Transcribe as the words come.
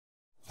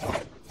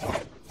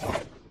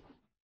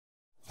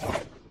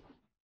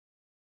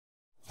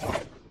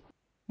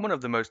One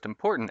of the most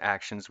important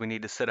actions we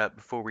need to set up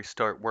before we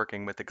start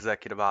working with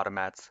Executive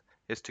Automats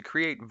is to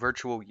create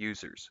virtual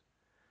users.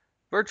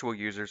 Virtual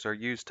users are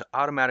used to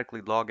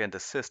automatically log into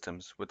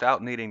systems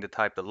without needing to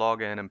type the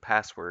login and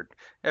password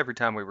every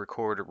time we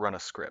record or run a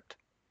script.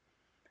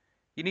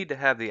 You need to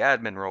have the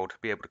admin role to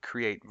be able to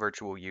create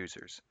virtual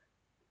users.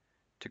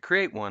 To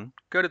create one,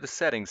 go to the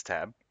Settings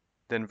tab,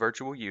 then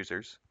Virtual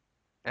Users,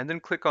 and then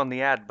click on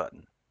the Add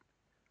button.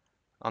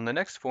 On the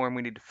next form,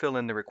 we need to fill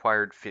in the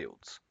required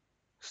fields.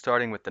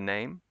 Starting with the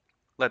name,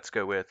 let's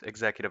go with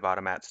Executive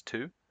Automats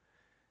 2.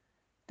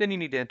 Then you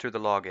need to enter the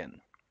login.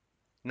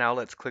 Now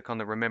let's click on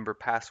the Remember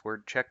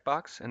Password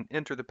checkbox and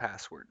enter the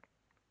password.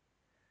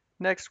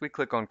 Next, we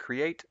click on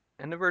Create,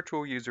 and the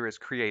virtual user is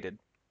created,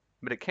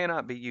 but it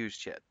cannot be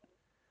used yet.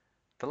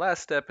 The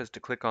last step is to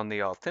click on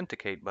the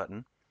Authenticate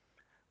button.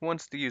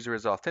 Once the user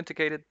is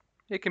authenticated,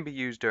 it can be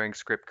used during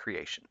script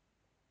creation.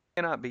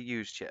 It cannot be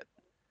used yet.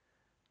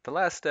 The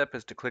last step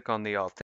is to click on the